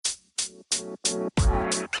Hello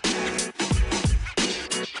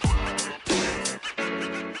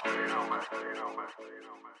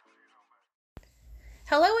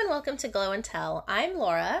and welcome to Glow and Tell. I'm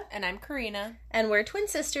Laura. And I'm Karina. And we're twin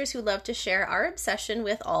sisters who love to share our obsession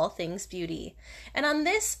with all things beauty. And on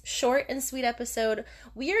this short and sweet episode,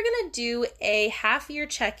 we are going to do a half-year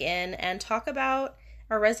check-in and talk about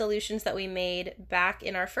our resolutions that we made back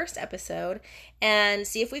in our first episode and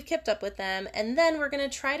see if we've kept up with them. And then we're going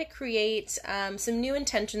to try to create some new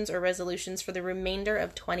intentions or resolutions for the remainder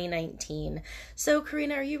of 2019. So,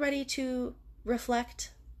 Karina, are you ready to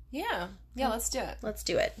reflect? Yeah, let's do it. Let's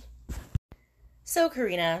do it. So,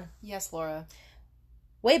 Karina. Yes, Laura.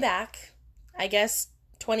 Way back, I guess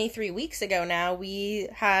 23 weeks ago now, we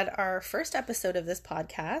had our first episode of this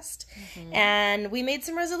podcast, and we made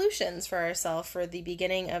some resolutions for ourselves for the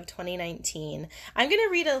beginning of 2019. I'm going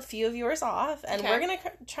to read a few of yours off, and we're going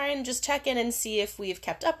to try and just check in and see if we've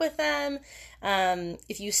kept up with them,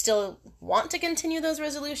 if you still want to continue those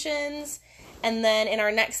resolutions, and then in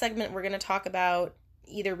our next segment, we're going to talk about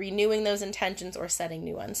either renewing those intentions or setting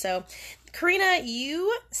new ones. So, Karina,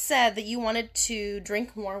 you said that you wanted to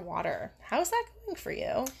drink more water. How's that going for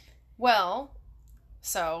you? Well,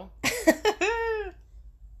 so,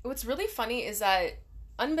 what's really funny is that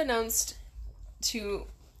unbeknownst to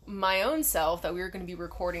my own self that we were going to be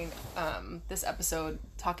recording this episode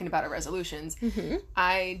talking about our resolutions,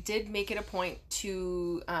 I did make it a point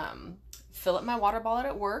to fill up my water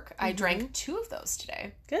bottle at work. I drank 2 of those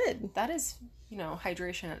today. Good. That is,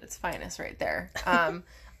 hydration at its finest right there.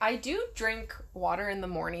 I do drink water in the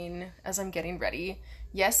morning as I'm getting ready.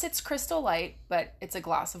 Yes, it's Crystal Light, but it's a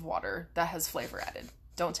glass of water that has flavor added.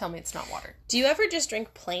 Don't tell me it's not water. Do you ever just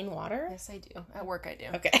drink plain water? Yes, I do. At work, I do.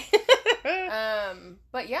 Okay.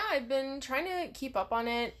 But yeah, I've been trying to keep up on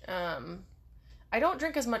it. I don't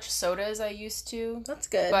drink as much soda as I used to. That's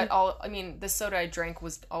good. But the soda I drank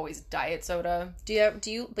was always diet soda. But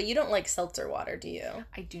you don't like seltzer water, do you?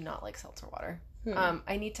 I do not like seltzer water.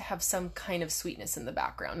 I need to have some kind of sweetness in the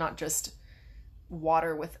background, not just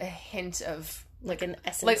water with a hint of like an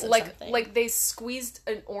essence of something. Like they squeezed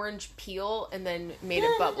an orange peel and then made it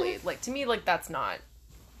bubbly. Like, to me, like that's not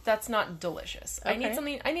delicious.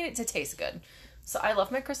 Okay. I need it to taste good. So I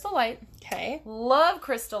love my Crystal Light. Okay. Love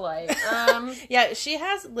Crystal Light. Yeah, she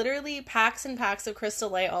has literally packs and packs of Crystal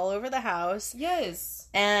Light all over the house. Yes.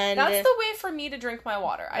 And that's the way for me to drink my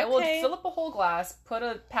water. I will fill up a whole glass, put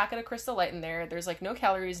a packet of Crystal Light in there. There's like no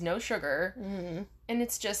calories, no sugar. And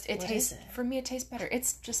it's just, for me, it tastes better.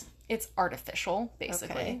 It's artificial,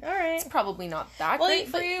 basically. Okay. All right. It's probably not that great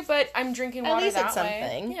for you, but I'm drinking water that way. At least it's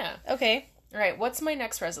something. Yeah. Okay. All right, what's my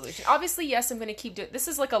next resolution? Obviously, yes, I'm going to keep doing... This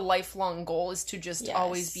is like a lifelong goal, is to just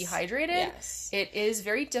always be hydrated. Yes. It is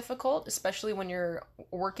very difficult, especially when you're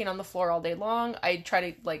working on the floor all day long. I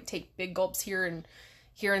try to take big gulps here and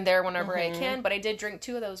there whenever I can, but I did drink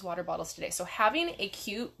 2 of those water bottles today. So having a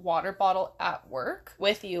cute water bottle at work...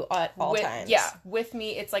 With you at all times. Yeah, with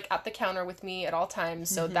me. It's at the counter with me at all times.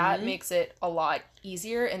 So that makes it a lot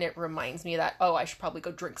easier, and it reminds me that, I should probably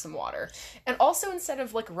go drink some water. And also, instead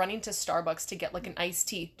of running to Starbucks to get an iced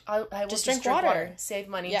tea, I will just drink water. Save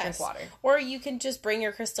money, drink water. Or you can just bring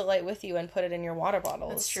your Crystal Light with you and put it in your water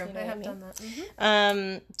bottles. That's true. I have done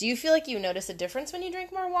that. Do you feel like you notice a difference when you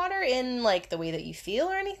drink more water in the way that you feel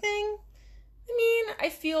or anything? I mean, I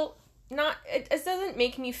feel not... It doesn't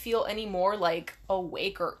make me feel any more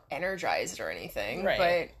awake or energized or anything. Right.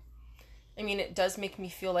 But I mean, it does make me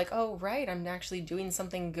feel like, oh, right, I'm actually doing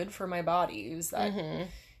something good for my body. Is that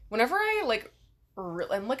whenever I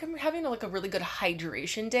I'm having a really good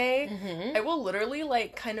hydration day, I will literally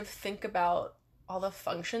kind of think about all the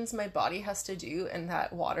functions my body has to do, and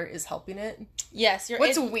that water is helping it. Yes,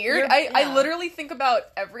 What's weird? I literally think about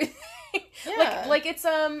everything. Yeah.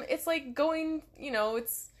 It's like going,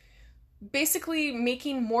 it's basically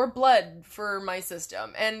making more blood for my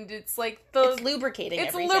system, and it's it's lubricating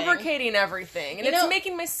everything, and it's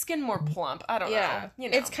making my skin more plump. I don't know.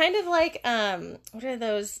 It's kind of like what are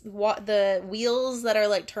those the wheels that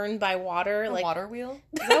are turned by water, water wheel?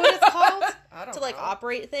 Is that what it's called? I don't know.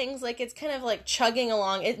 Operate things. It's kind of chugging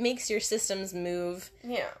along. It makes your systems move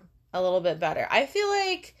a little bit better. I feel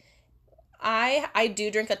like I do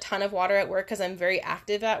drink a ton of water at work because I'm very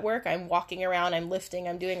active at work. I'm walking around, I'm lifting,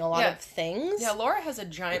 I'm doing a lot of things. Yeah, Laura has a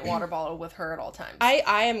giant water bottle with her at all times. I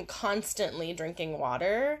am constantly drinking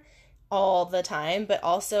water all the time, but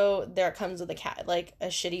also there comes with a a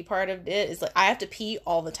shitty part of it is I have to pee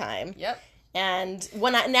all the time. Yep. And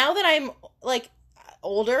now that I'm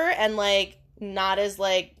older and not as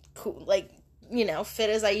cool, fit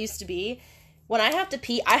as I used to be, when I have to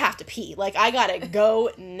pee, I have to pee. Like, I gotta go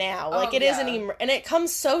now. Like, it is and it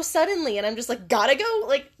comes so suddenly, and I'm just like, gotta go.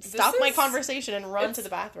 Like, stop my conversation and run to the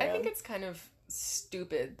bathroom. I think it's kind of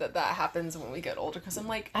stupid that happens when we get older, because I'm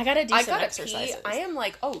like, I gotta do some exercises. I am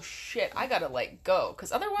like, oh shit, I gotta like go,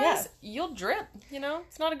 because otherwise you'll drip. You know,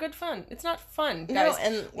 it's not it's not fun, guys. No,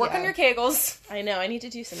 and work on your Kegels. I know, I need to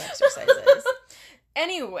do some exercises.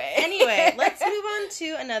 Anyway, let's move on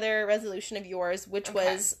to another resolution of yours, which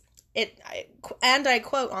was I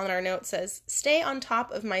quote on our note says, "Stay on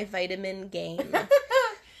top of my vitamin game."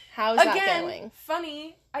 How's that going?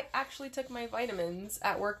 Funny, I actually took my vitamins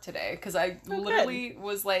at work today, because I literally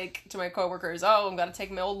was like to my coworkers, "Oh, I'm gonna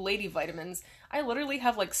take my old lady vitamins." I literally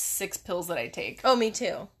have like 6 pills that I take. Oh, me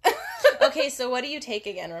too. Okay, so what do you take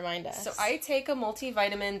again? Remind us. So I take a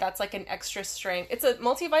multivitamin that's like an extra strength. It's a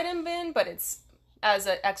multivitamin, but it's as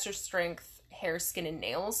an extra strength hair, skin, and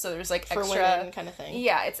nails. So there's like for extra women kind of thing.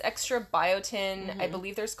 Yeah, it's extra biotin. Mm-hmm. I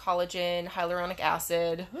believe there's collagen, hyaluronic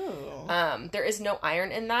acid. Ooh. There is no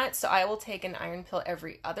iron in that, so I will take an iron pill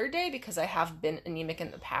every other day, because I have been anemic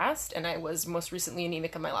in the past, and I was most recently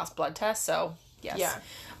anemic in my last blood test. So yes. Yeah.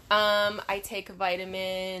 I take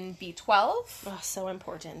vitamin B12. Oh, so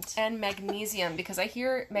important. And magnesium, because I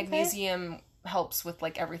hear magnesium helps with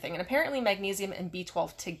like everything, and apparently magnesium and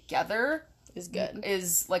B12 together is good.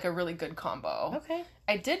 Is like a really good combo. Okay.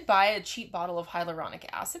 I did buy a cheap bottle of hyaluronic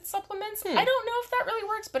acid supplements. I don't know if that really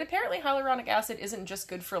works, but apparently hyaluronic acid isn't just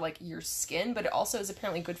good for like your skin, but it also is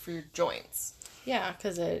apparently good for your joints. Yeah,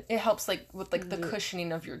 because it helps like with like the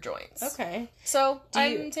cushioning of your joints. Okay. So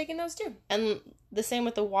I'm taking those too. And the same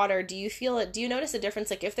with the water. Do you feel it? Do you notice a difference?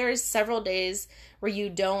 Like if there's several days where you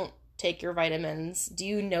don't take your vitamins, do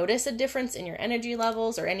you notice a difference in your energy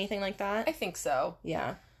levels or anything like that? I think so.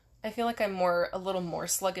 Yeah. I feel like I'm a little more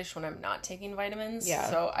sluggish when I'm not taking vitamins. Yeah.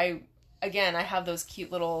 So I have those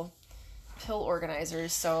cute little pill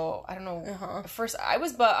organizers. So I don't know. Uh-huh. First, I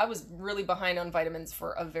was really behind on vitamins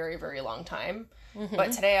for a very, very long time. Mm-hmm.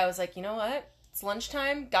 But today I was like, you know what? It's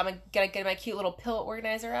lunchtime. Gotta get my cute little pill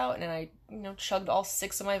organizer out, and I chugged all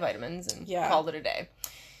 6 of my vitamins and called it a day.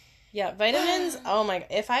 Yeah, vitamins. Oh my!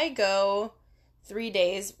 If I go 3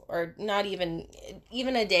 days or not even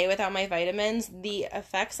a day without my vitamins, the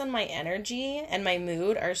effects on my energy and my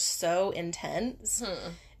mood are so intense.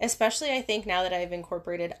 Especially, I think, now that I've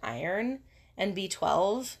incorporated iron and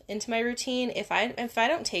B12 into my routine. If I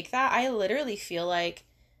don't take that, I literally feel like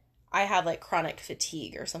I have like chronic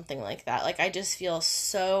fatigue or something like that. Like I just feel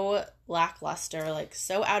so lackluster, like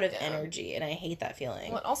so out of energy, and I hate that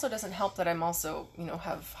feeling. Well, it also doesn't help that I'm also,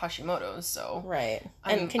 have Hashimoto's, so... Right.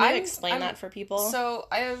 And can you explain that for people? So,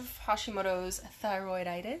 I have Hashimoto's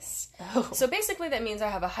thyroiditis. Oh. So, basically that means I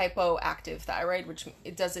have a hypoactive thyroid, which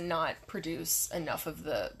it does not produce enough of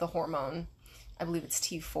the hormone. I believe it's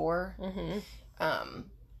T4. Mm-hmm.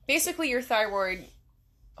 Basically, your thyroid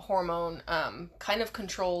hormone kind of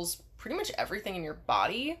controls pretty much everything in your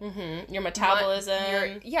body. Mm-hmm. Your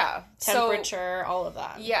metabolism, temperature, all of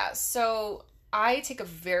that. Yeah, so I take a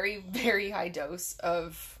very, very high dose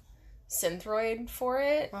of Synthroid for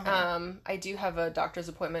it. Uh-huh. I do have a doctor's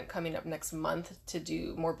appointment coming up next month to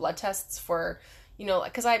do more blood tests for,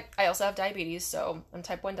 because I also have diabetes, so I'm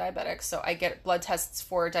type 1 diabetic, so I get blood tests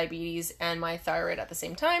for diabetes and my thyroid at the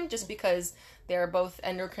same time, just because they're both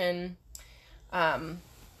endocrine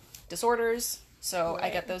disorders, so right. I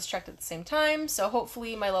get those checked at the same time, so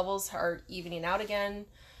hopefully my levels are evening out again.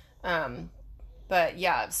 But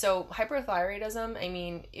yeah, so hyperthyroidism, I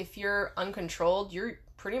mean, if you're uncontrolled, you're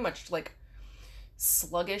pretty much like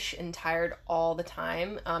sluggish and tired all the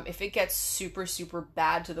time. If it gets super, super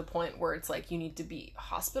bad to the point where it's like you need to be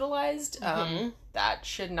hospitalized, that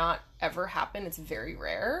should not ever happen. It's very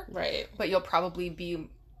rare. Right. But you'll probably be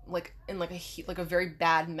like in like a very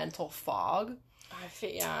bad mental fog.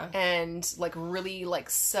 Yeah. And like really like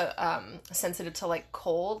sensitive to like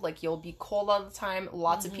cold. Like you'll be cold all the time.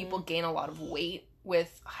 Lots of people gain a lot of weight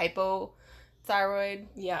with hypothyroid.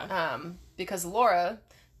 Yeah. Because Laura,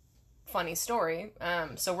 funny story.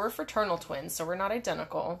 So we're fraternal twins, so we're not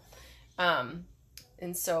identical. And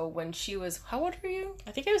so when she was, how old were you?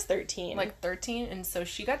 I think I was 13. Like 13. And so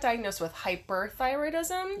she got diagnosed with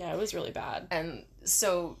hyperthyroidism. Yeah, it was really bad. And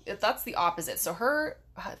so that's the opposite. So her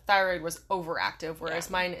thyroid was overactive, whereas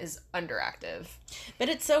mine is underactive. But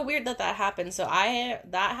it's so weird that happened. So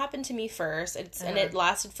that happened to me first. And it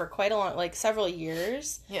lasted for quite a long, like several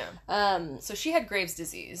years. Yeah. So she had Graves'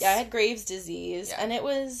 disease. Yeah, I had Graves' disease. Yeah. And it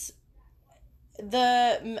was...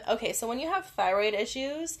 so when you have thyroid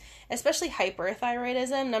issues, especially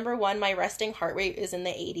hyperthyroidism, number one, my resting heart rate is in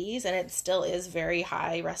the 80s, and it still is very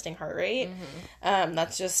high resting heart rate.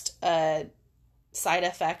 That's just side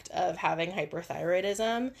effect of having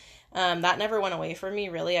hyperthyroidism. That never went away from me,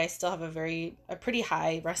 really. I still have a pretty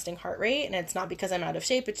high resting heart rate, and it's not because I'm out of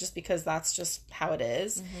shape, it's just because that's just how it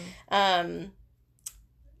is. The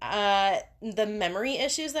memory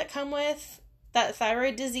issues that come with that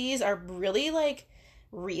thyroid disease are really, like,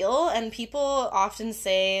 real, and people often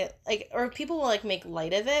say, like, or people will, like, make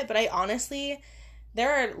light of it, but I honestly,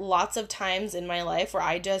 there are lots of times in my life where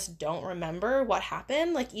I just don't remember what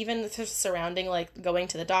happened, like, even surrounding, like, going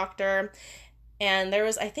to the doctor. And there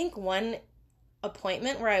was, I think, one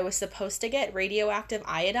appointment where I was supposed to get radioactive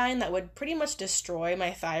iodine that would pretty much destroy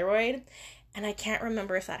my thyroid, and I can't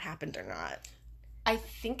remember if that happened or not. I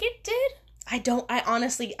think it did. I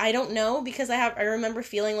honestly don't know, because I remember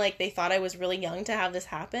feeling like they thought I was really young to have this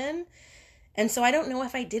happen, and so I don't know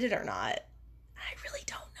if I did it or not. I really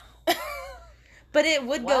don't know. But it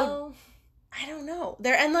would go, I don't know.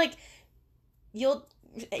 And, like, you'll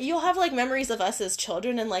have, like, memories of us as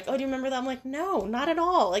children, and, like, oh, do you remember that? I'm like, no, not at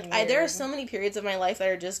all. Like, there are so many periods of my life that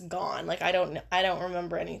are just gone. Like, I don't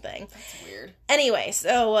remember anything. That's weird. Anyway,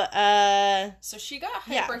 so she got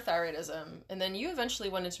hyperthyroidism, and then you eventually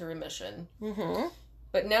went into remission.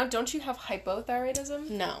 But now, don't you have hypothyroidism?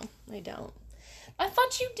 No, I don't. I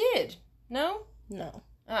thought you did. No? No.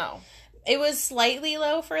 Oh. It was slightly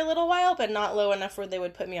low for a little while, but not low enough where they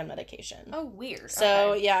would put me on medication. Oh, weird.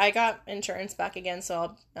 So, yeah, I got insurance back again,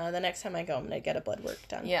 so the next time I go, I'm going to get a blood work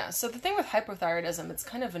done. Yeah, so the thing with hypothyroidism, it's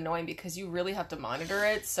kind of annoying because you really have to monitor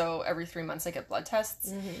it, so every 3 months I get blood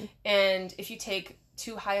tests, and if you take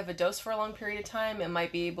too high of a dose for a long period of time, it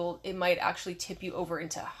might actually tip you over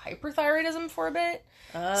into hyperthyroidism for a bit.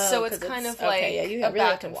 Oh, so it's kind of like a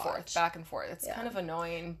back and forth. It's kind of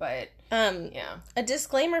annoying, but yeah. A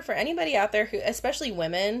disclaimer for anybody out there who, especially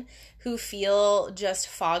women, who feel just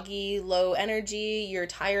foggy, low energy, you're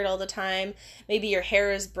tired all the time, maybe your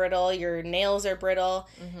hair is brittle, your nails are brittle,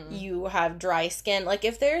 you have dry skin. Like,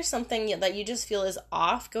 if there's something that you just feel is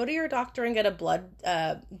off, go to your doctor and get a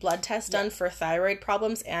blood test done for thyroid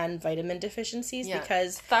problems and vitamin deficiencies,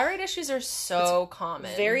 because thyroid issues are so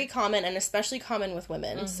common. Very common, and especially common with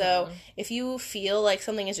women. So if you feel like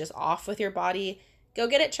something is just off with your body, go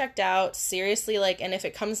get it checked out. Seriously, like, and if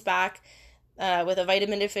it comes back with a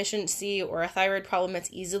vitamin deficiency or a thyroid problem, it's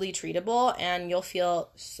easily treatable, and you'll feel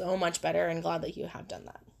so much better, and glad that you have done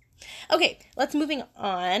that. Okay, let's moving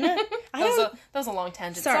on. That was a long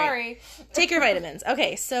tangent. Sorry. Take your vitamins.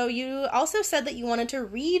 Okay, so you also said that you wanted to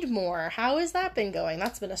read more. How has that been going?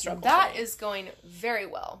 That's been a struggle. That is going very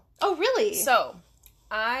well. Oh, really? So,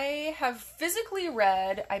 I have physically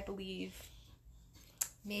read, I believe,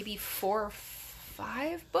 maybe 4 or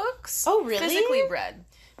 5 books. Oh, really? Physically read.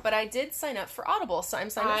 But I did sign up for Audible, so I'm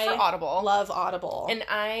signed up for Audible. I love Audible. And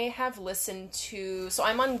I have listened to... So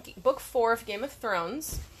I'm on book 4 of Game of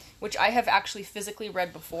Thrones, which I have actually physically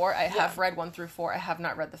read before. I have read 1 through 4. I have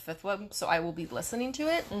not read the 5th one, so I will be listening to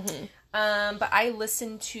it. But I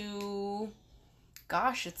listened to...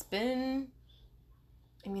 Gosh, it's been...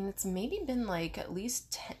 I mean, it's maybe been, like, at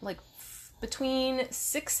least 10... Like, between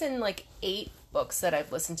 6 and, like, 8 books that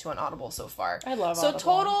I've listened to on Audible so far. I love Audible. So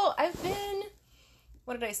total, I've been...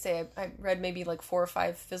 What did I say? I read maybe like 4 or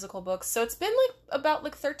 5 physical books. So it's been like about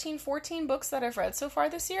like 13, 14 books that I've read so far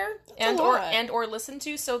this year. Or listened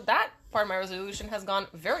to. So that part of my resolution has gone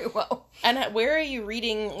very well. And where are you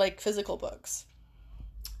reading like physical books?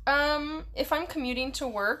 If I'm commuting to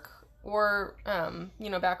work or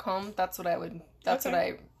back home, that's what I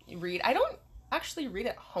read. I don't actually read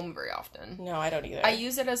at home very often. No, I don't either. I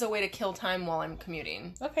use it as a way to kill time while I'm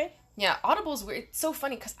commuting. Okay. Yeah, Audible's weird. It's so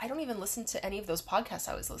funny because I don't even listen to any of those podcasts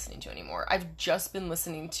I was listening to anymore. I've just been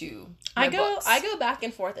listening to books. I go back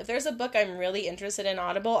and forth. If there's a book I'm really interested in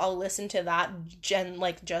Audible, I'll listen to that,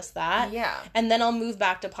 just that. Yeah. And then I'll move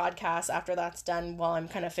back to podcasts after that's done while I'm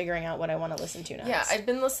kind of figuring out what I want to listen to next. Yeah, I've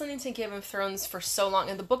been listening to Game of Thrones for so long,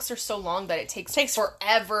 and the books are so long that it takes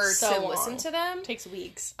forever to listen to them. It takes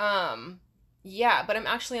weeks. Yeah, but I'm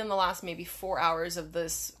actually on the last maybe 4 hours of the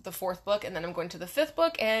 4th book, and then I'm going to the 5th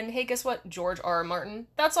book, and hey, guess what? George R. Martin.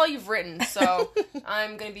 That's all you've written, so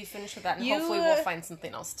I'm going to be finished with that, and hopefully we'll find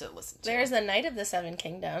something else to listen to. There's A Knight of the Seven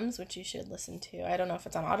Kingdoms, which you should listen to. I don't know if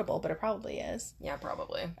it's on Audible, but it probably is. Yeah,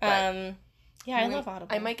 probably. Yeah, I love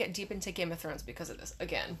Audible. I might get deep into Game of Thrones because of this,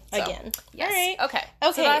 again. Again. Yes. All right.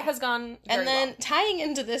 Okay. So that has gone very And then well. Tying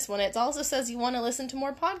into this one, it also says you want to listen to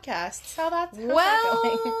more podcasts. How's that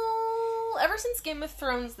going? Ever since Game of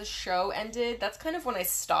Thrones, the show ended, that's kind of when I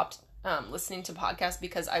stopped listening to podcasts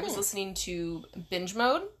because I was listening to Binge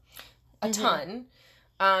Mode a ton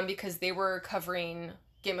because they were covering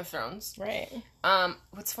Game of Thrones. Right.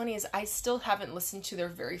 What's funny is I still haven't listened to their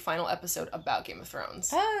very final episode about Game of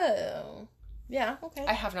Thrones. Oh. Yeah, okay.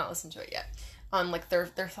 I have not listened to it yet. On like their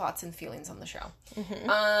thoughts and feelings on the show. Mm-hmm.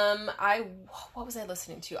 What was I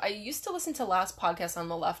listening to? I used to listen to Last Podcast on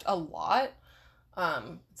the Left a lot.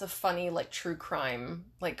 It's a funny like true crime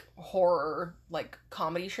like horror like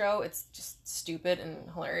comedy show. It's just stupid and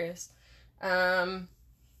hilarious.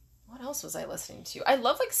 What else was I listening to? I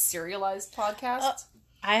love like serialized podcasts.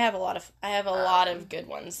 I have a lot of good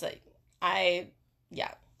ones that I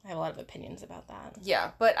have a lot of opinions about that.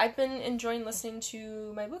 Yeah, but I've been enjoying listening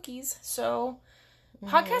to my bookies, so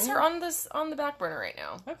podcasts are on the back burner right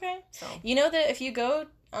now. Okay. So you know that if you go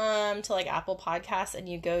to like Apple Podcasts and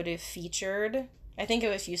you go to featured, I think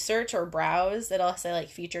if you search or browse, it'll say like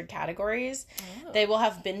featured categories. Oh. They will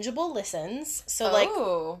have bingeable listens. So like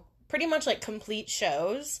pretty much like complete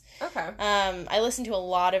shows. Okay. I listen to a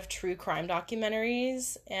lot of true crime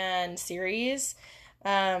documentaries and series.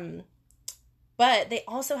 But they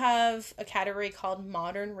also have a category called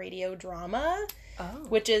modern radio drama,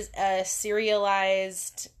 which is a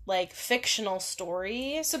serialized, like, fictional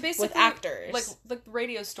story so basically, with actors. Like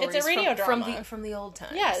radio stories. It's a radio drama. From the old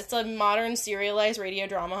times. Yeah, it's a modern serialized radio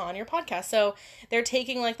drama on your podcast. So they're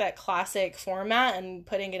taking, like, that classic format and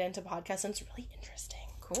putting it into podcasts, and it's really interesting.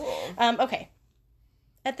 Cool. Okay.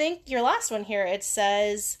 I think your last one here, it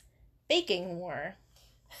says baking war.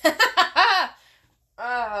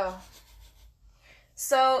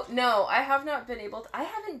 So, no, I have not been able to... I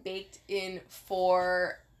haven't baked in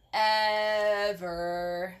forever.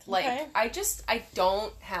 Like, okay. I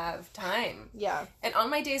don't have time. Yeah. And on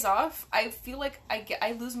my days off, I feel like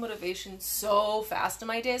I lose motivation so fast on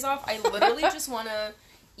my days off. I literally just want to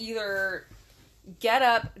either get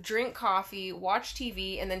up, drink coffee, watch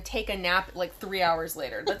TV, and then take a nap like 3 hours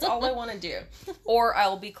later. That's all I want to do. Or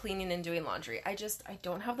I'll be cleaning and doing laundry. I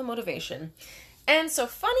don't have the motivation. And so,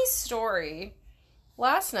 funny story...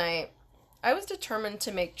 Last night, I was determined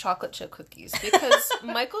to make chocolate chip cookies because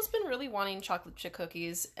Michael's been really wanting chocolate chip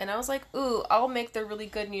cookies, and I was like, ooh, I'll make the really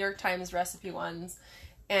good New York Times recipe ones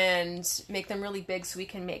and make them really big so we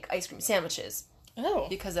can make ice cream sandwiches. Oh.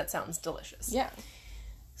 Because that sounds delicious. Yeah.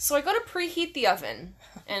 So I go to preheat the oven,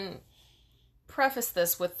 and preface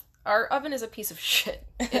this with, our oven is a piece of shit.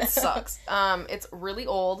 It sucks. It's really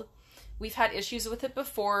old. We've had issues with it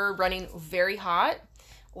before running very hot.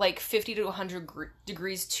 Like 50 to 100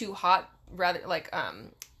 degrees too hot, rather like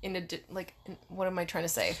what am I trying to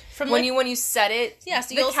say? When you set it, yeah,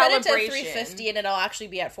 so you'll set it to 350 and it'll actually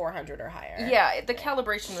be at 400 or higher. Yeah, the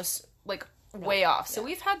calibration was like way off. So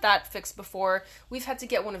we've had that fixed before. We've had to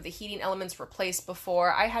get one of the heating elements replaced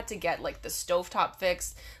before. I had to get like the stovetop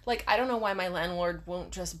fixed. Like I don't know why my landlord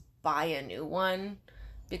won't just buy a new one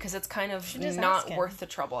because it's kind of not worth the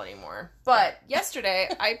trouble anymore. But yesterday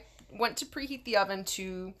I went to preheat the oven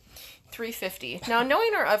to 350. Now,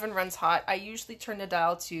 knowing our oven runs hot, I usually turn the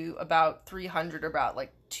dial to about 300 or about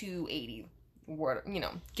like 280,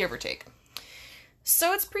 give or take.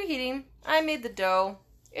 So it's preheating. I made the dough.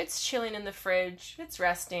 It's chilling in the fridge. It's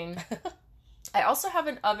resting. I also have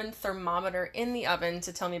an oven thermometer in the oven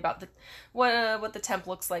to tell me about what the temp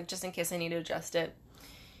looks like, just in case I need to adjust it.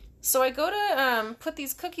 So I go to put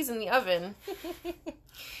these cookies in the oven,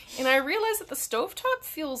 and I realize that the stovetop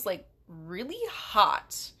feels, like, really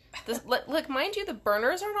hot. Like, mind you, the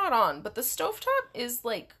burners are not on, but the stovetop is,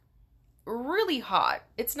 like, really hot.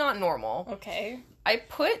 It's not normal. Okay. I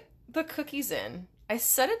put the cookies in. I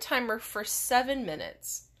set a timer for 7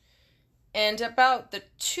 minutes. And about the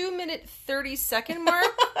 2-minute, 30-second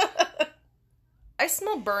mark, I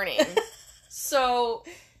smell burning. So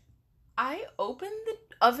I open the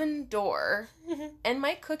oven door, and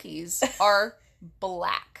my cookies are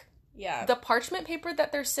black. Yeah. The parchment paper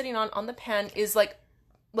that they're sitting on the pan is like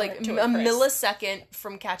a millisecond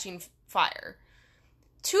from catching fire.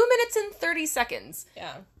 2 minutes and 30 seconds.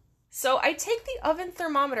 Yeah. So I take the oven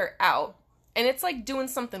thermometer out, and it's like doing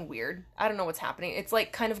something weird. I don't know what's happening. It's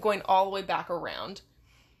like kind of going all the way back around.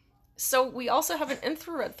 So we also have an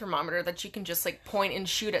infrared thermometer that you can just like point and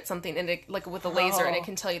shoot at something and it, like with a laser, and it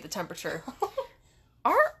can tell you the temperature.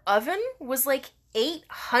 Our oven was like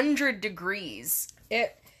 800 degrees.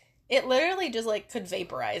 It literally just like could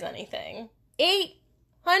vaporize anything.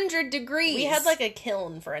 800 degrees. We had like a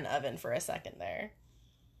kiln for an oven for a second there.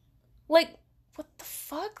 Like, what the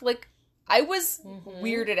fuck? Like, I was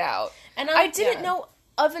weirded out. And I didn't know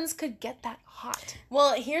ovens could get that hot.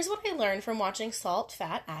 Well, here's what I learned from watching Salt,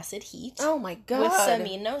 Fat, Acid, Heat. Oh my god. With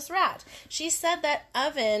Samin Nosrat. She said that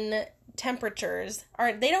oven temperatures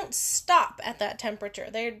they don't stop at that temperature.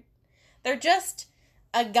 They're just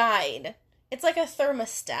a guide. It's like a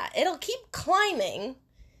thermostat. It'll keep climbing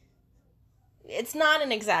it's not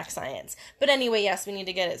an exact science. But anyway, yes, we need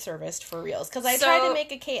to get it serviced for reals. Because I tried to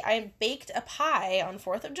make a cake. I baked a pie on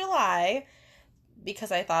 4th of July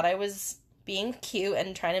because I thought I was being cute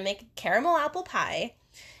and trying to make caramel apple pie.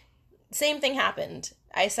 Same thing happened.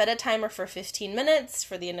 I set a timer for 15 minutes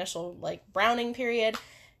for the initial, like, browning period.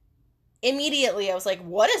 Immediately, I was like,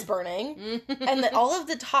 what is burning? And then all of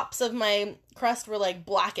the tops of my crust were, like,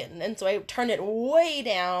 blackened. And so I turned it way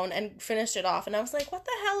down and finished it off. And I was like, what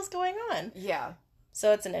the hell is going on? Yeah.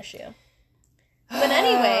 So it's an issue. But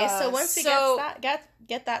anyway, so once we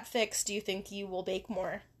get that fixed, do you think you will bake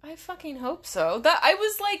more? I fucking hope so. That I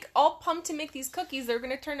was, like, all pumped to make these cookies. They're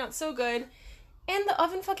going to turn out so good. And the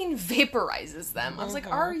oven fucking vaporizes them. I was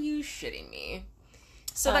like, are you shitting me?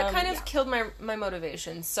 So that kind of killed my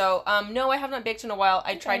motivation. So, no, I have not baked in a while.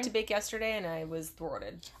 I tried to bake yesterday, and I was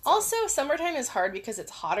thwarted. So. Also, summertime is hard because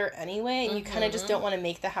it's hotter anyway, and you kind of just don't want to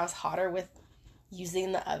make the house hotter with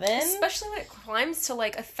using the oven. Especially when it climbs to,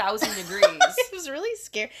 like, 1,000 degrees. It was really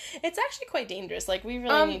scary. It's actually quite dangerous. Like, we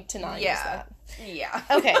really need to not use that. Yeah.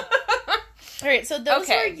 Okay. All right, so those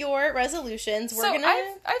are your resolutions.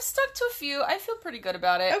 I've stuck to a few. I feel pretty good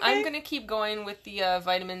about it. Okay. I'm gonna keep going with the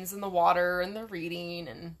vitamins and the water and the reading,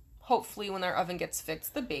 and hopefully when our oven gets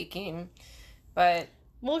fixed, the baking. But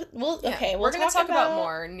we're gonna talk about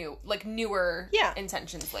more newer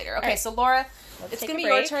intentions later. Okay, so Laura, it's gonna be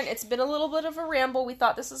your turn. It's been a little bit of a ramble. We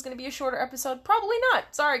thought this was gonna be a shorter episode. Probably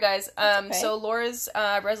not. Sorry, guys. So Laura's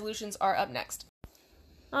resolutions are up next.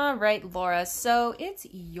 All right, Laura, so it's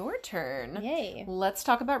your turn. Yay. Let's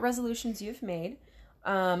talk about resolutions you've made.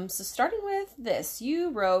 So starting with this,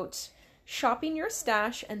 you wrote shopping your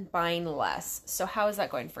stash and buying less. So how is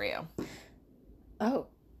that going for you? Oh,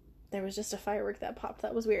 there was just a firework that popped.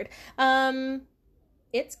 That was weird.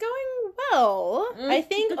 It's going well. I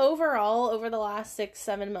think overall, over the last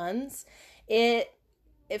 6-7 months, it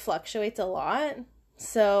fluctuates a lot.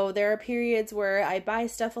 So there are periods where I buy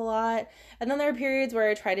stuff a lot, and then there are periods where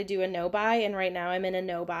I try to do a no-buy, and right now I'm in a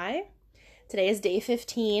no-buy. Today is day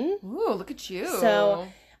 15. Ooh, look at you. So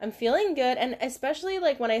I'm feeling good, and especially,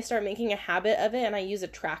 like, when I start making a habit of it, and I use a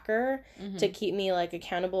tracker to keep me, like,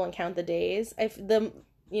 accountable and count the days. The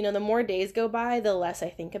more days go by, the less I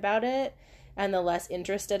think about it, and the less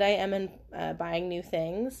interested I am in buying new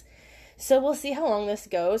things. So we'll see how long this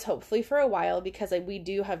goes, hopefully for a while, because we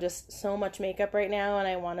do have just so much makeup right now, and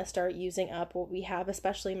I want to start using up what we have,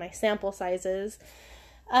 especially my sample sizes.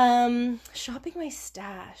 Shopping my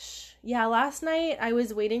stash. Yeah, last night I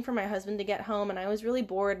was waiting for my husband to get home, and I was really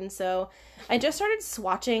bored, and so I just started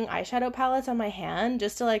swatching eyeshadow palettes on my hand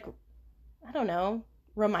just to, like, I don't know,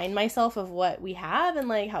 remind myself of what we have and,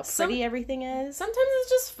 like, how pretty everything is. Sometimes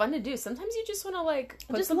it's just fun to do. Sometimes you just want to, like,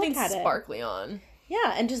 put something sparkly on.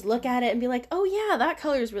 Yeah, and just look at it and be like, oh yeah, that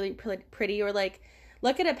color is really pretty. Or, like,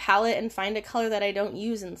 look at a palette and find a color that I don't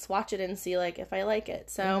use and swatch it and see, like, if I like it.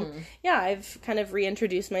 So, yeah, I've kind of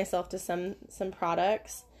reintroduced myself to some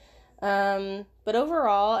products. But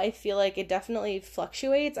overall, I feel like it definitely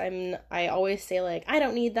fluctuates. I always say, like, I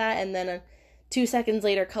don't need that. And then 2 seconds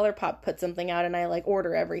later, ColourPop puts something out and I, like,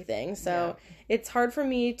 order everything. So it's hard for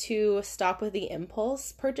me to stop with the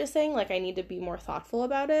impulse purchasing. Like, I need to be more thoughtful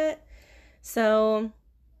about it. So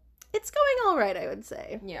it's going all right, I would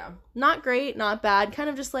say. Yeah. Not great, not bad. Kind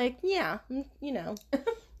of just like, yeah, you know.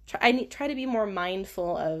 Try to be more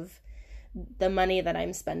mindful of the money that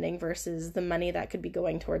I'm spending versus the money that could be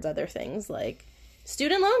going towards other things like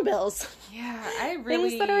student loan bills. Yeah, I really...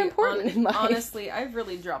 things that are important in life. Honestly, I've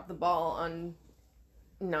really dropped the ball on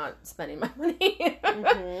not spending my money.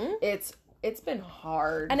 It's been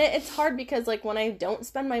hard. And it's hard because, like, when I don't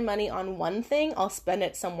spend my money on one thing, I'll spend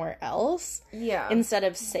it somewhere else. Yeah. Instead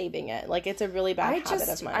of saving it. Like, it's a really bad habit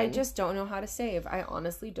of mine. I just don't know how to save. I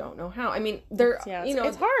honestly don't know how. I mean,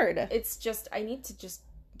 it's hard. It's just, I need to just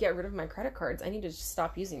get rid of my credit cards. I need to just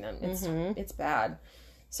stop using them. It's bad.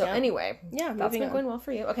 So anyway. Yeah, that's been going well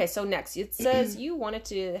for you. Okay, so next. It says you wanted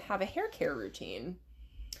to have a hair care routine.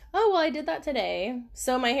 Oh, well, I did that today.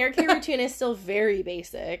 So my hair care routine is still very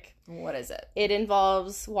basic. What is it? It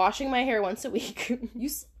involves washing my hair once a week.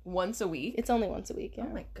 Once a week? It's only once a week, yeah.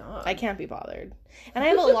 Oh my god. I can't be bothered. And I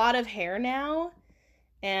have a lot of hair now,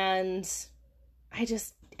 and I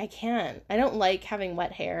can't. I don't like having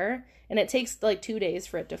wet hair, and it takes, like, 2 days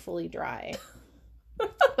for it to fully dry.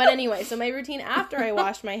 But anyway, so my routine after I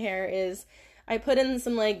wash my hair is I put in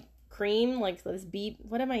some, like, cream, like this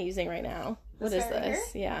what am I using right now? What is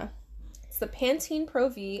this? Yeah. It's the Pantene Pro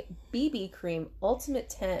V BB Cream Ultimate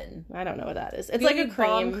 10. I don't know what that is. It's BB like a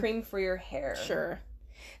balm cream for your hair. Sure.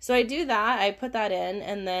 So I do that. I put that in,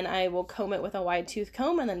 and then I will comb it with a wide tooth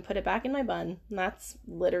comb and then put it back in my bun. And that's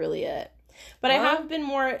literally it. But I have been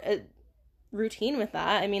more routine with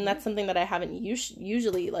that. I mean, that's something that I haven't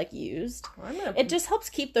usually like used. Well, It just helps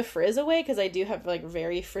keep the frizz away because I do have like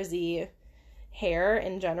very frizzy hair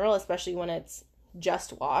in general, especially when it's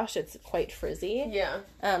just washed. It's quite frizzy. Yeah.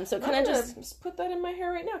 So it kind of just put that in my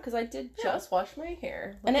hair right now because I did just wash my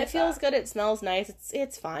hair. And it feels good. It smells nice.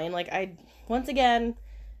 It's fine. Like once again,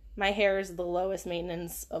 my hair is the lowest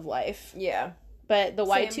maintenance of life. Yeah. But the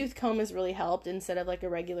wide tooth comb has really helped instead of like a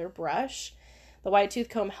regular brush. The wide tooth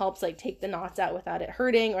comb helps like take the knots out without it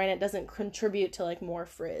hurting, and it doesn't contribute to like more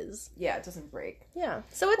frizz. Yeah, it doesn't break. Yeah.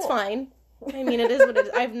 So it's fine. I mean, it is what it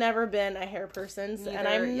is. I've never been a hair person, and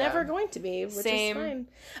I'm never going to be, which is fine.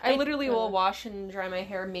 I literally will wash and dry my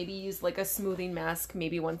hair, maybe use like a smoothing mask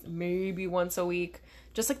maybe once a week.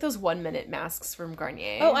 Just like those 1-minute masks from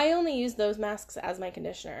Garnier. Oh, I only use those masks as my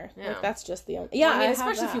conditioner. Yeah. Like, that's just the only... Yeah, well, I mean,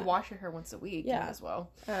 especially if you wash your hair once a week as well.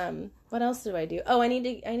 What else do I do? Oh, I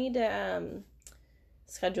need to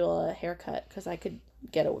schedule a haircut because I could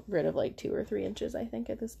get rid of like 2 or 3 inches, I think,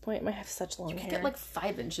 at this point. I have such long hair. You could get like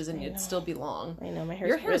 5 inches and it'd still be long. I know, my hair.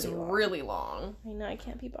 Your hair is really long. I know, I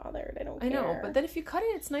can't be bothered. I don't care. I know, but then if you cut it,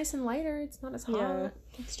 it's nice and lighter. It's not as hot. Yeah,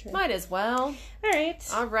 that's true. Might as well.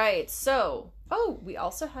 All right. So, we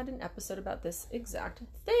also had an episode about this exact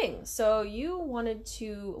thing. So you wanted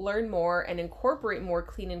to learn more and incorporate more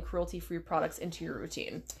clean and cruelty-free products into your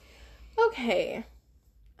routine. Okay.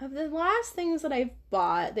 Of the last things that I've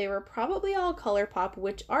bought, they were probably all ColourPop,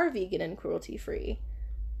 which are vegan and cruelty-free.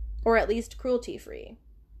 Or at least cruelty-free.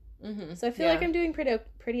 Mm-hmm. So I feel like I'm doing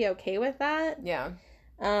pretty okay with that. Yeah.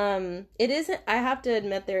 It isn't, I have to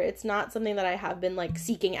admit it's not something that I have been, like,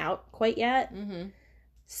 seeking out quite yet. Mm-hmm.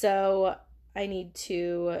 So I need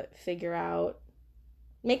to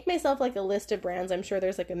make myself, like, a list of brands. I'm sure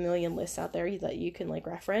there's, like, a million lists out there that you can, like,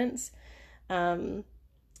 reference. But...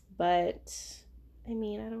 I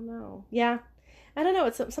mean, I don't know. Yeah. I don't know.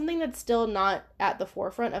 It's something that's still not at the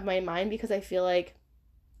forefront of my mind because I feel like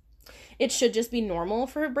it should just be normal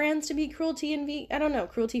for brands to be cruelty-free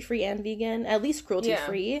and vegan. At least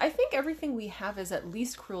cruelty-free. Yeah. I think everything we have is at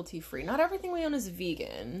least cruelty-free. Not everything we own is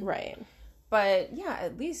vegan. Right. But, yeah,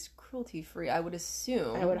 at least cruelty-free, I would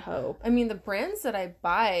assume. I would hope. I mean, the brands that I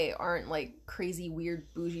buy aren't, like, crazy,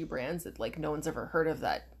 weird, bougie brands that, like, no one's ever heard of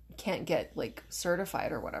that can't get, like,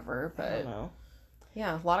 certified or whatever. But... I don't know.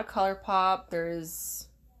 Yeah, a lot of ColourPop. There's,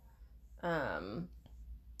 what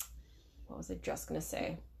was I just gonna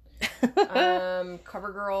say?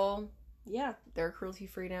 CoverGirl. Yeah. They're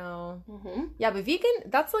cruelty-free now. Mm-hmm. Yeah, but vegan,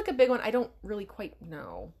 that's like a big one. I don't really quite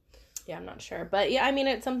know. Yeah, I'm not sure. But yeah, I mean,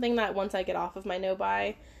 it's something that once I get off of my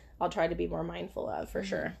no-buy, I'll try to be more mindful of, for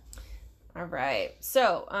sure. All right.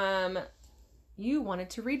 So, you wanted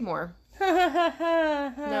to read more.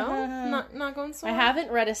 No? Not going so well? I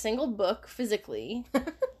haven't read a single book physically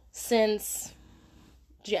since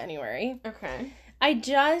January. Okay. I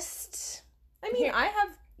have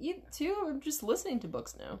you too. I'm just listening to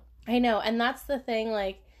books now. I know, and that's the thing,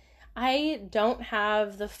 like, I don't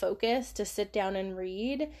have the focus to sit down and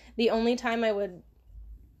read. The only time I would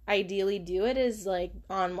ideally do it is, like,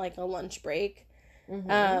 on, like, a lunch break.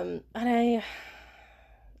 Mm-hmm. And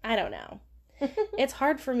I don't know. It's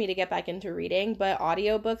hard for me to get back into reading, but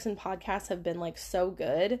audiobooks and podcasts have been, like, so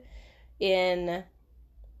good in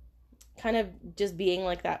kind of just being,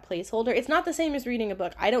 like, that placeholder. It's not the same as reading a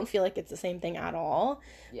book. I don't feel like it's the same thing at all.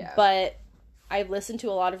 Yeah. But I've listened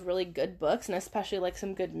to a lot of really good books, and especially, like,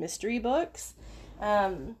 some good mystery books.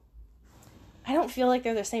 I don't feel like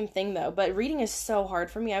they're the same thing, though, but reading is so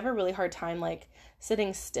hard for me. I have a really hard time, like,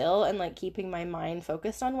 sitting still and, like, keeping my mind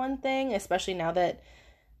focused on one thing, especially now that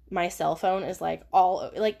my cell phone is, like,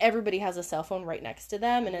 everybody has a cell phone right next to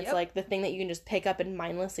them, and it's, like, the thing that you can just pick up and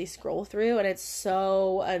mindlessly scroll through, and it's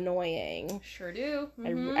so annoying. Sure do.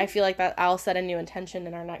 Mm-hmm. I feel like that I'll set a new intention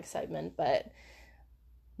in our next segment, but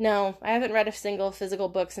no, I haven't read a single physical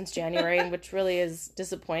book since January, which really is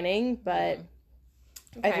disappointing, but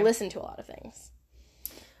I've listened to a lot of things.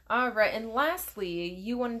 All right, and lastly,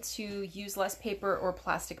 you wanted to use less paper or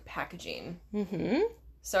plastic packaging. Mm-hmm.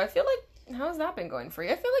 So I feel like, how's that been going for you?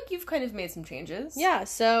 I feel like you've kind of made some changes. Yeah,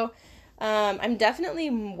 so I'm definitely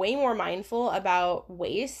way more mindful about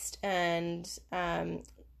waste and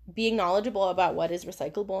being knowledgeable about what is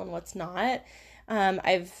recyclable and what's not.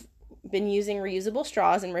 I've been using reusable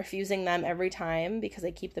straws and refusing them every time because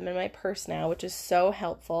I keep them in my purse now, which is so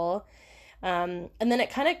helpful. And then it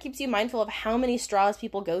kind of keeps you mindful of how many straws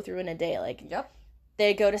people go through in a day. Like,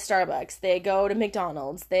 they go to Starbucks, they go to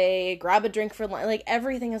McDonald's, they grab a drink for lunch. Like,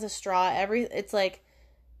 everything has a straw. It's like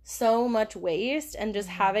so much waste, and just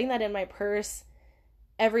having that in my purse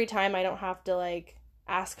every time, I don't have to, like,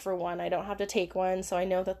 ask for one. I don't have to take one, so I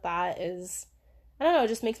know that is I don't know, it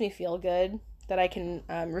just makes me feel good that I can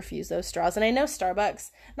refuse those straws. And I know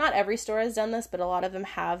Starbucks, not every store has done this, but a lot of them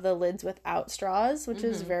have the lids without straws, which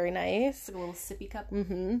is very nice. Like a little sippy cup.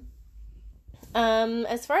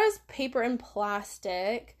 As far as paper and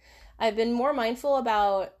plastic, I've been more mindful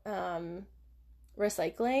about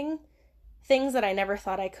recycling things that I never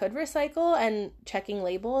thought I could recycle and checking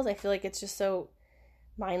labels. I feel like it's just so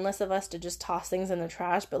mindless of us to just toss things in the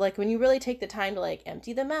trash, but like when you really take the time to like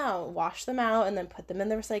empty them out, wash them out, and then put them in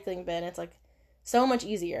the recycling bin, it's like so much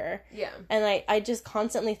easier. Yeah. And I just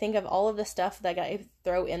constantly think of all of the stuff that I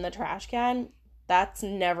throw in the trash can. That's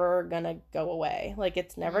never gonna go away. Like,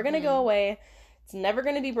 it's never gonna go away. It's never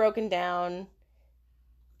gonna be broken down.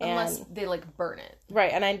 Unless they like burn it.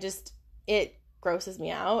 Right. And it grosses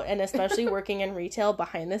me out. And especially working in retail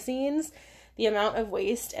behind the scenes, the amount of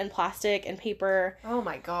waste and plastic and paper, oh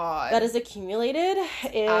my god, that is accumulated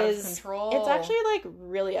is out of control. It's actually like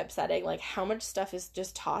really upsetting, like how much stuff is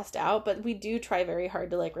just tossed out. But we do try very hard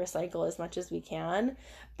to like recycle as much as we can,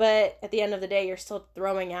 but at the end of the day, you're still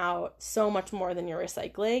throwing out so much more than you're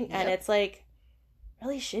recycling. And it's like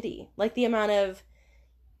really shitty, like the amount of,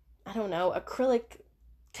 I don't know, acrylic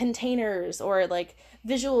containers or like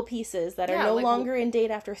visual pieces that are no longer in date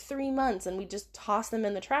after 3 months, and we just toss them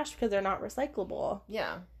in the trash because they're not recyclable.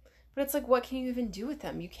 Yeah. But it's like, what can you even do with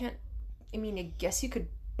them? You can't, I mean, I guess you could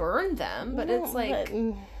burn them, but it's like,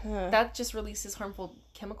 that just releases harmful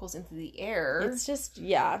chemicals into the air. It's just,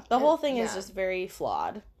 the whole thing is just very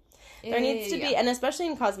flawed. There needs to be, and especially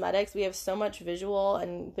in cosmetics, we have so much visual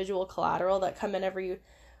and visual collateral that come in every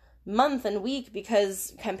month and week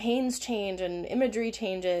because campaigns change and imagery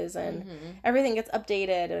changes and everything gets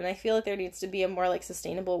updated. And I feel like there needs to be a more like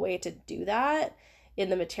sustainable way to do that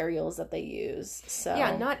in the materials that they use. So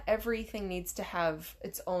yeah, not everything needs to have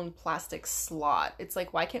its own plastic slot. It's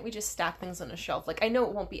like, why can't we just stack things on a shelf? Like, I know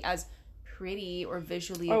it won't be as pretty or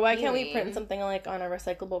visually or why appealing. can't we print something like on a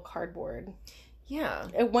recyclable cardboard? Yeah,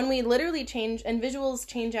 when we literally change, and visuals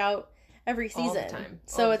change out every season. All the time.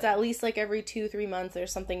 So it's at least like every 2-3 months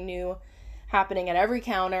there's something new happening at every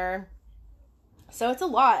counter. So it's a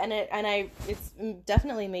lot, and it's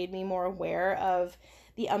definitely made me more aware of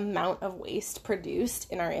the amount of waste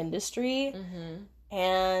produced in our industry.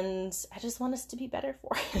 And I just want us to be better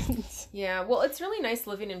for it. Yeah, well, it's really nice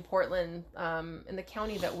living in Portland. In the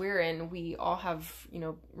county that we're in, we all have,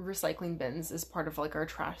 recycling bins as part of like our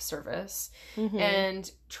trash service. And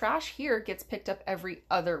trash here gets picked up every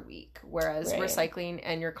other week, whereas recycling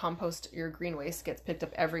and your compost, your green waste gets picked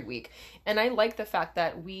up every week. And I like the fact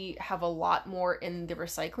that we have a lot more in the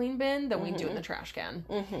recycling bin than we do in the trash can.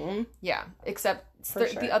 Yeah, except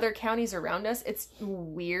the other counties around us, it's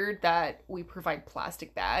weird that we provide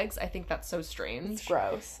plastic bags. I think that's so strange. It's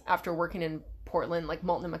gross. After working in Portland, like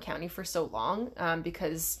Multnomah County for so long,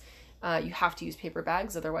 because you have to use paper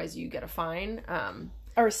bags, otherwise you get a fine.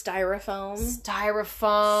 Or styrofoam.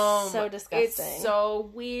 So disgusting. It's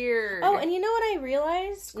so weird. Oh, and you know what I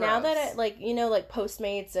realized? Now that like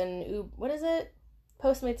Postmates and what is it?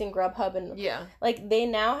 Postmates and Grubhub and like they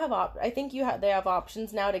now have I think they have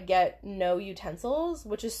options now to get no utensils,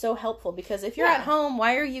 which is so helpful because if you're at home,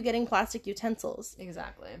 why are you getting plastic utensils?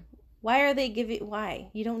 Exactly. Why are they why?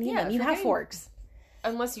 You don't need them. You have forks.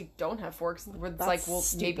 Unless you don't have forks, it's like, well,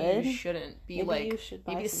 stupid. Maybe you shouldn't be maybe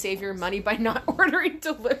to save your money by not ordering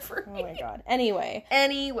delivery. Oh my god. Anyway.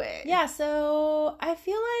 Yeah, so I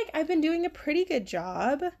feel like I've been doing a pretty good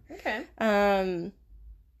job. Okay.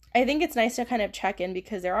 I think it's nice to kind of check in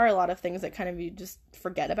because there are a lot of things that kind of you just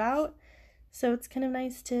forget about. So it's kind of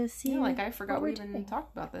nice to see. Yeah, like I forgot we even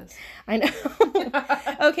talked about this. I know.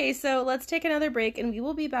 Okay, so let's take another break and we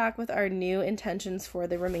will be back with our new intentions for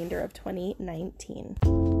the remainder of 2019.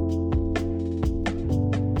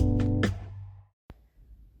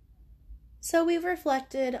 So we've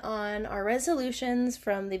reflected on our resolutions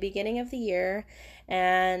from the beginning of the year,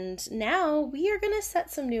 and now we are going to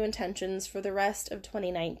set some new intentions for the rest of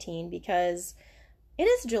 2019 because it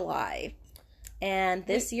is July, and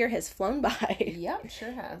this year has flown by. Yep,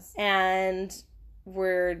 sure has. And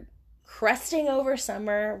we're cresting over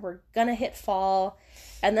summer, we're going to hit fall,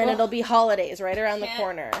 and then it'll be holidays right around the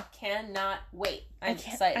corner. Cannot wait. I'm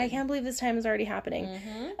excited. I can't believe this time is already happening.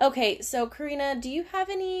 Okay, so Karina, do you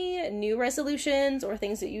have any new resolutions or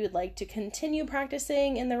things that you would like to continue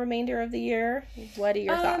practicing in the remainder of the year? What are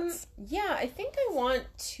your thoughts? Yeah, I think I want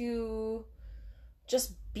to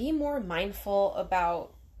just be more mindful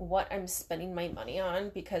about what I'm spending my money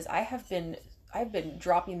on because I've been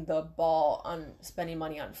dropping the ball on spending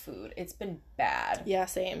money on food. It's been bad. Yeah,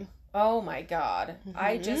 same. Oh my God.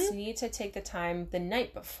 I just need to take the time the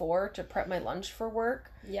night before to prep my lunch for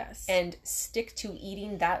work. Yes. And stick to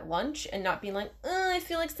eating that lunch and not being like, I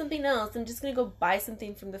feel like something else. I'm just going to go buy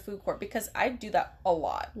something from the food court, because I do that a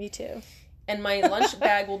lot. Me too. And my lunch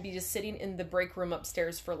bag will be just sitting in the break room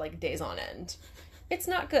upstairs for like days on end. It's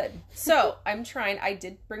not good. So I'm trying. I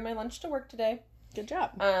did bring my lunch to work today. Good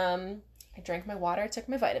job. I drank my water. I took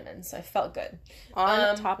my vitamins. So I felt good.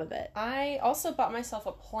 On top of it. I also bought myself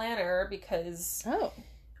a planner because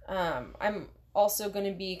I'm also going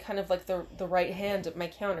to be kind of like the right hand at my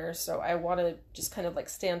counter. So I want to just kind of like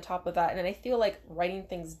stay on top of that. And I feel like writing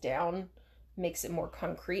things down makes it more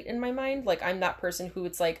concrete in my mind. Like, I'm that person who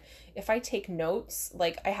it's like, if I take notes,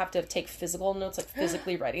 like I have to take physical notes, like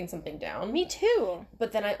physically writing something down. Me too.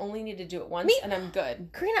 But then I only need to do it once and I'm good.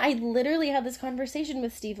 Karina, I literally had this conversation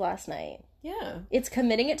with Steve last night. Yeah. It's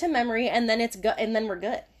committing it to memory, and then and then we're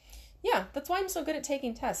good. Yeah, that's why I'm so good at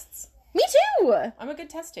taking tests. Me too. I'm a good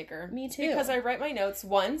test taker. Me too. Because I write my notes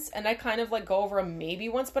once and I kind of like go over them maybe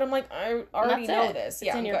once, but I'm like, I already know this.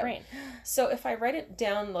 It's in your brain. So if I write it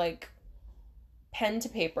down like pen to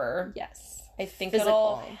paper, yes, I think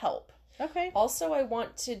physical. It'll help. Okay. Also, I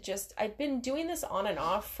want to I've been doing this on and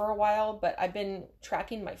off for a while, but I've been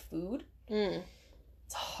tracking my food.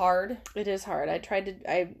 It's hard. It is hard.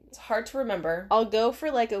 It's hard to remember. I'll go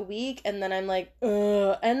for like a week and then I'm like,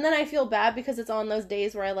 ugh. And then I feel bad because it's on those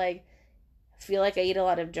days where I like feel like I eat a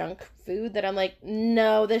lot of junk food that I'm like,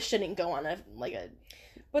 no, this shouldn't go on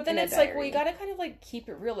But then it's like, well, you gotta kind of like keep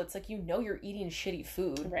it real. It's like, you're eating shitty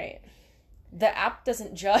food. Right. The app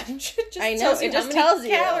doesn't judge. It just I know. tells you It just how tells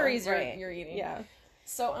many you calories right. you're eating. Yeah.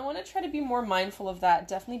 So I want to try to be more mindful of that.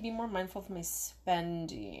 Definitely be more mindful of my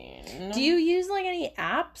spending. Do you use like any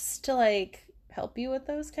apps to like help you with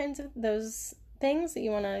those kinds of those things that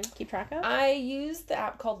you want to keep track of? I use the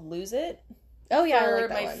app called Lose It. Oh yeah, for I like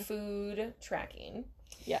that my one. food tracking.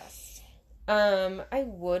 Yes. I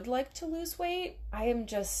would like to lose weight. I am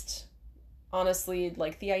just honestly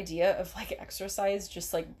like the idea of like exercise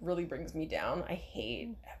just like really brings me down. I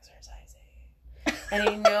hate exercising. And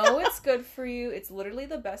I know it's good for you. It's literally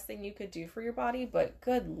the best thing you could do for your body, but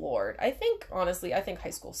good Lord. I think high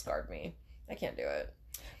school scarred me. I can't do it.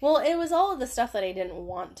 Well, it was all of the stuff that I didn't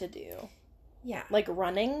want to do. Yeah. Like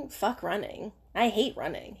running. Fuck running. I hate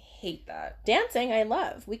running. Hate that. Dancing, I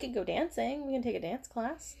love. We could go dancing. We can take a dance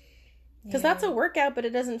class. Because that's a workout, but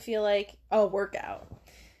it doesn't feel like a workout.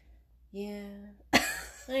 Yeah.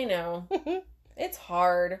 I know. It's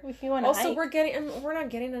hard. If you want to also, we're not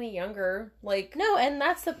getting any younger. Like, no, and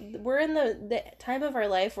we're in the time of our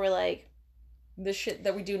life where like the shit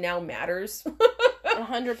that we do now matters.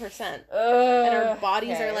 100%. And our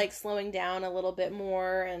bodies are like slowing down a little bit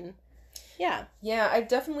more, and yeah. Yeah, I've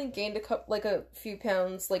definitely gained a few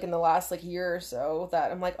pounds like in the last like year or so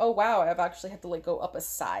that I'm like, oh wow, I've actually had to like go up a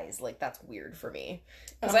size. Like that's weird for me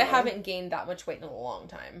because I haven't gained that much weight in a long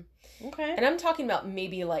time. Okay. And I'm talking about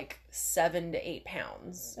maybe like 7 to 8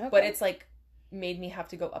 pounds, okay. but it's like made me have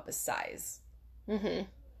to go up a size,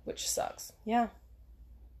 which sucks. Yeah,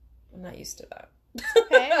 I'm not used to that.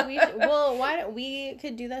 Okay. Why don't we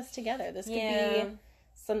could do this together? This could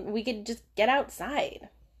be we could just get outside.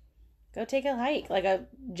 Go take a hike, like a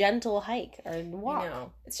gentle hike or walk. I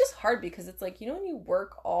know. It's just hard because it's like, when you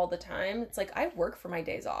work all the time, it's like I work for my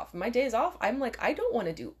days off. My days off, I'm like, I don't want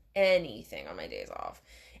to do anything on my days off.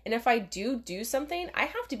 And if I do something, I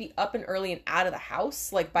have to be up and early and out of the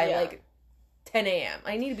house like by like 10 a.m.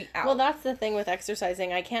 I need to be out. Well, that's the thing with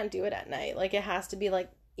exercising. I can't do it at night. Like it has to be like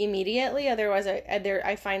immediately. Otherwise,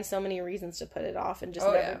 I find so many reasons to put it off and just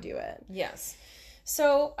never do it. Yes.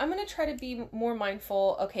 So I'm going to try to be more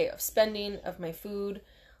mindful, of spending, of my food,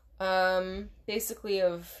 basically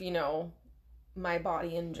of, my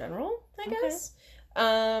body in general, I guess.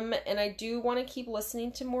 And I do want to keep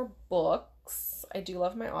listening to more books. I do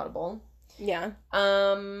love my Audible. Yeah.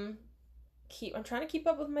 I'm trying to keep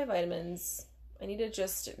up with my vitamins. I need to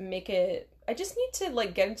just I just need to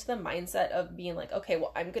like get into the mindset of being like, okay,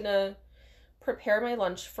 well, I'm going to prepare my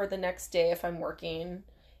lunch for the next day if I'm working.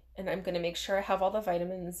 And I'm going to make sure I have all the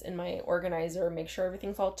vitamins in my organizer, make sure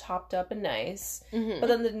everything's all topped up and nice. But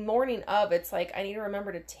then the morning of, it's like, I need to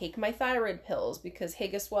remember to take my thyroid pills because, hey,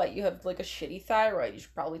 guess what? You have like a shitty thyroid. You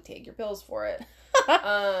should probably take your pills for it.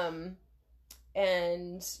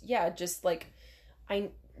 And yeah, just like, I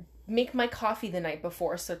make my coffee the night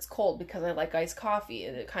before so it's cold because I like iced coffee.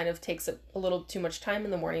 And it kind of takes a little too much time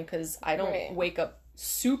in the morning because I don't wake up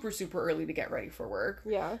super super early to get ready for work.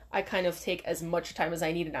 Yeah. I kind of take as much time as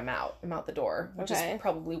I need and I'm out the door, which is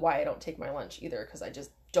probably why I don't take my lunch either, because I just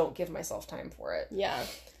don't give myself time for it. Yeah.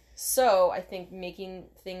 So I think making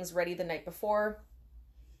things ready the night before,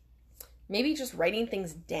 maybe just writing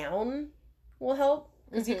things down will help.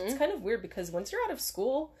 Because it's kind of weird because once you're out of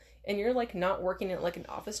school and you're, like, not working at, like, an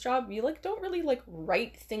office job, you, like, don't really, like,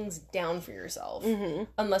 write things down for yourself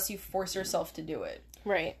unless you force yourself to do it.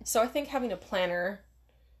 Right. So I think having a planner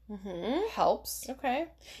helps. Okay.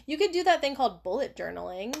 You could do that thing called bullet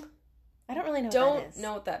journaling. I don't really know what that is. Don't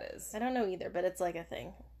know what that is. I don't know either, but it's, like, a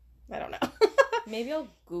thing. I don't know. Maybe I'll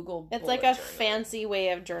Google It's like a fancy way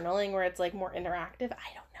of journaling where it's, like, more interactive.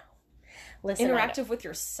 I don't know. Listen, interactive with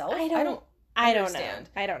yourself? I don't know. I don't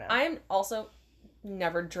know. I'm also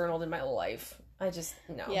never journaled in my life. I just,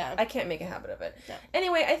 no. Yeah. I can't make a habit of it. No.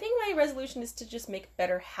 Anyway, I think my resolution is to just make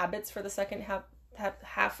better habits for the second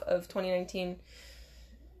half of 2019.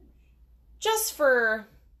 Just for,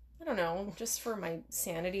 I don't know, just for my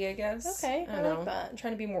sanity, I guess. Okay, I like that. I'm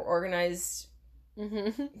trying to be more organized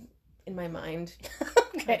in my mind.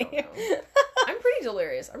 Okay. I'm pretty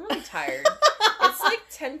delirious. I'm really tired. It's like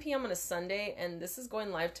 10 p.m. on a Sunday, and this is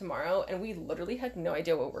going live tomorrow, and we literally had no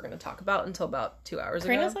idea what we're going to talk about until about 2 hours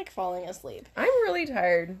ago. Karina's, like, falling asleep. I'm really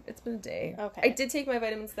tired. It's been a day. Okay. I did take my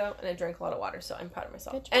vitamins, though, and I drank a lot of water, so I'm proud of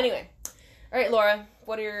myself. Good job. Anyway. All right, Laura,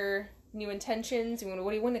 what are your new intentions? What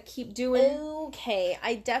do you want to keep doing? Okay.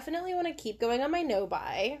 I definitely want to keep going on my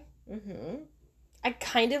no-buy. I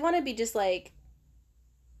kind of want to be just, like,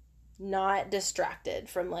 not distracted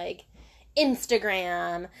from, like,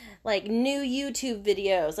 Instagram, like, new YouTube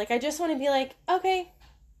videos. Like, I just want to be like, okay,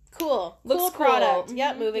 cool. Looks cool product. cool.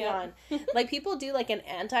 Yep, moving on. Like, people do, like, an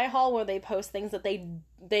anti-haul where they post things that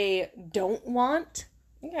they don't want.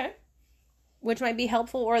 Okay. Which might be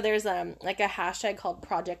helpful. Or there's, like, a hashtag called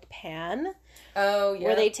Project Pan. Oh, yeah.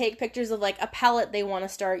 Where they take pictures of, like, a palette they want to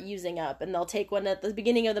start using up. And they'll take one at the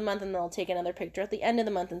beginning of the month and they'll take another picture at the end of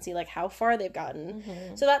the month and see, like, how far they've gotten.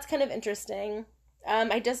 So that's kind of interesting.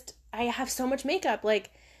 I have so much makeup.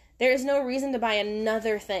 Like, there is no reason to buy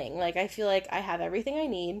another thing. Like, I feel like I have everything I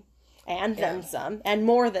need and then some and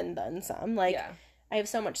more than some. Like, I have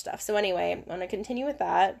so much stuff. So anyway, I'm going to continue with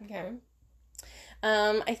that. Okay.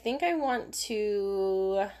 I think I want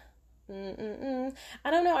to, I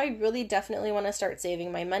don't know. I really definitely want to start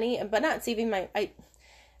saving my money, but not saving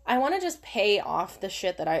I want to just pay off the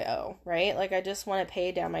shit that I owe, right? Like, I just want to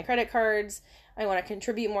pay down my credit cards. I want to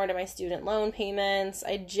contribute more to my student loan payments.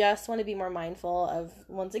 I just want to be more mindful of,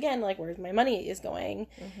 once again, like, where my money is going.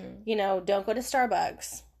 You know, don't go to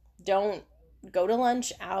Starbucks. Don't go to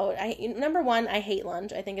lunch out. Number one, I hate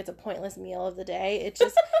lunch. I think it's a pointless meal of the day. It's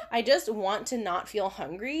just, I just want to not feel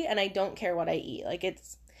hungry, and I don't care what I eat. Like,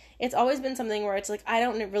 it's always been something where it's like, I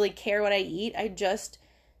don't really care what I eat. I just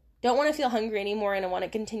don't want to feel hungry anymore, and I want to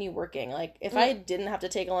continue working. Like, if I didn't have to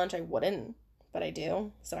take a lunch, I wouldn't, but I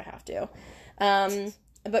do, so I have to.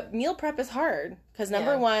 But meal prep is hard, because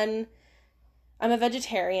number one, I'm a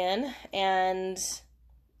vegetarian, and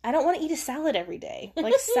I don't want to eat a salad every day.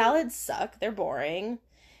 Like, salads suck, they're boring,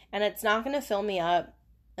 and it's not going to fill me up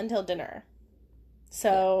until dinner.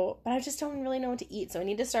 So, but I just don't really know what to eat, so I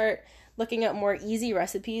need to start looking at more easy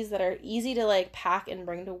recipes that are easy to, like, pack and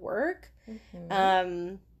bring to work.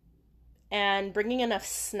 And bringing enough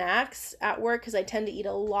snacks at work, because I tend to eat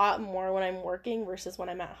a lot more when I'm working versus when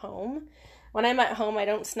I'm at home. When I'm at home, I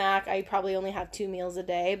don't snack. I probably only have 2 meals a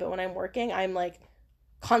day, but when I'm working, I'm, like,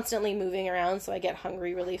 constantly moving around, so I get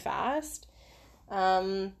hungry really fast.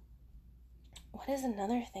 What is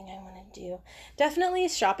another thing I want to do? Definitely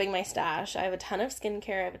shopping my stash. I have a ton of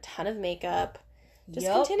skincare. I have a ton of makeup. Just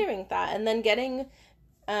continuing with that. And then getting,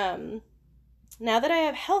 now that I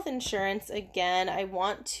have health insurance again, I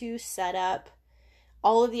want to set up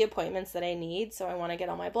all of the appointments that I need. So I want to get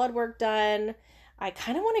all my blood work done. I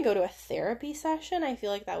kind of want to go to a therapy session. I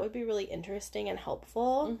feel like that would be really interesting and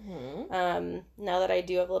helpful. Now that I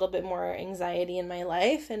do have a little bit more anxiety in my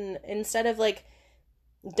life, and instead of, like,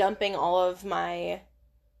 dumping all of my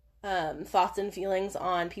thoughts and feelings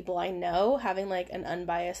on people I know, having, like, an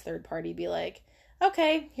unbiased third party be like,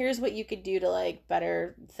 okay, here's what you could do to, like,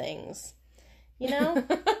 better things, you know?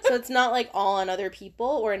 So it's not, like, all on other people,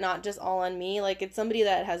 or not just all on me. Like, it's somebody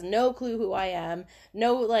that has no clue who I am,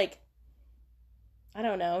 no, like, I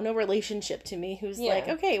don't know, no relationship to me, who's like,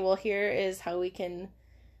 okay, well, here is how we can,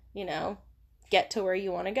 you know, get to where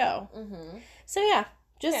you want to go. So, yeah,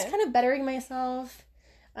 just kind of bettering myself.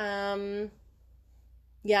 Yeah,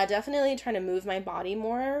 definitely trying to move my body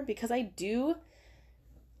more, because I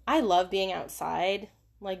love being outside,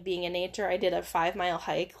 like, being in nature. I did a 5-mile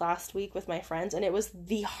hike last week with my friends, and it was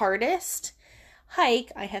the hardest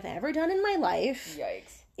hike I have ever done in my life.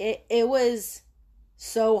 Yikes. It was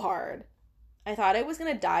so hard. I thought I was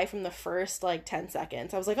going to die from the first, like, 10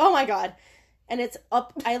 seconds. I was like, oh my God. And it's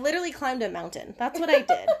up. I literally climbed a mountain. That's what I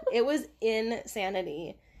did. It was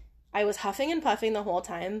insanity. I was huffing and puffing the whole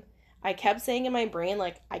time. I kept saying in my brain,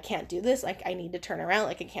 like, I can't do this. Like, I need to turn around.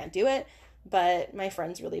 Like, I can't do it. But my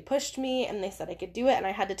friends really pushed me, and they said I could do it, and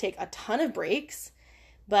I had to take a ton of breaks.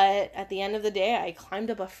 But at the end of the day, I climbed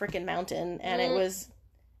up a freaking mountain, and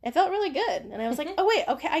it felt really good. And I was like, oh, wait,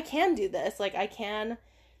 okay, I can do this. Like, I can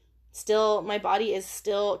still, my body is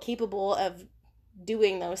still capable of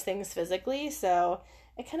doing those things physically. So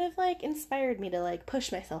it kind of, like, inspired me to, like,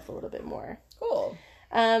 push myself a little bit more. Cool.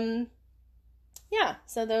 Yeah,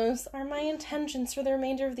 so those are my intentions for the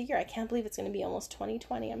remainder of the year. I can't believe it's going to be almost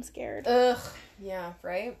 2020. I'm scared. Ugh. Yeah,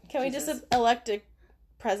 right? Can we just elect a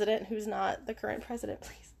president who's not the current president,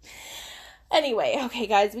 please? Anyway, okay,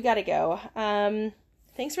 guys, we got to go.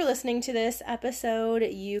 Thanks for listening to this episode.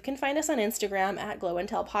 You can find us on Instagram at Glow and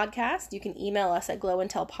Tell Podcast. You can email us at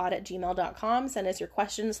glowandtellpod@gmail.com. Send us your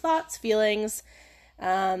questions, thoughts, feelings.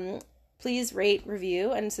 Please rate,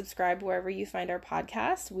 review, and subscribe wherever you find our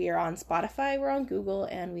podcast. We are on Spotify, we're on Google,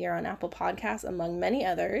 and we are on Apple Podcasts, among many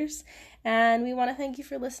others. And we want to thank you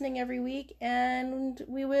for listening every week. And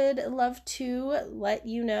we would love to let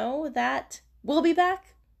you know that we'll be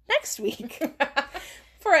back next week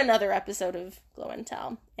for another episode of Glow and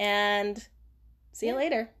Tell. And see you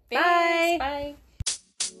later. Thanks. Bye.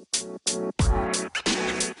 Bye.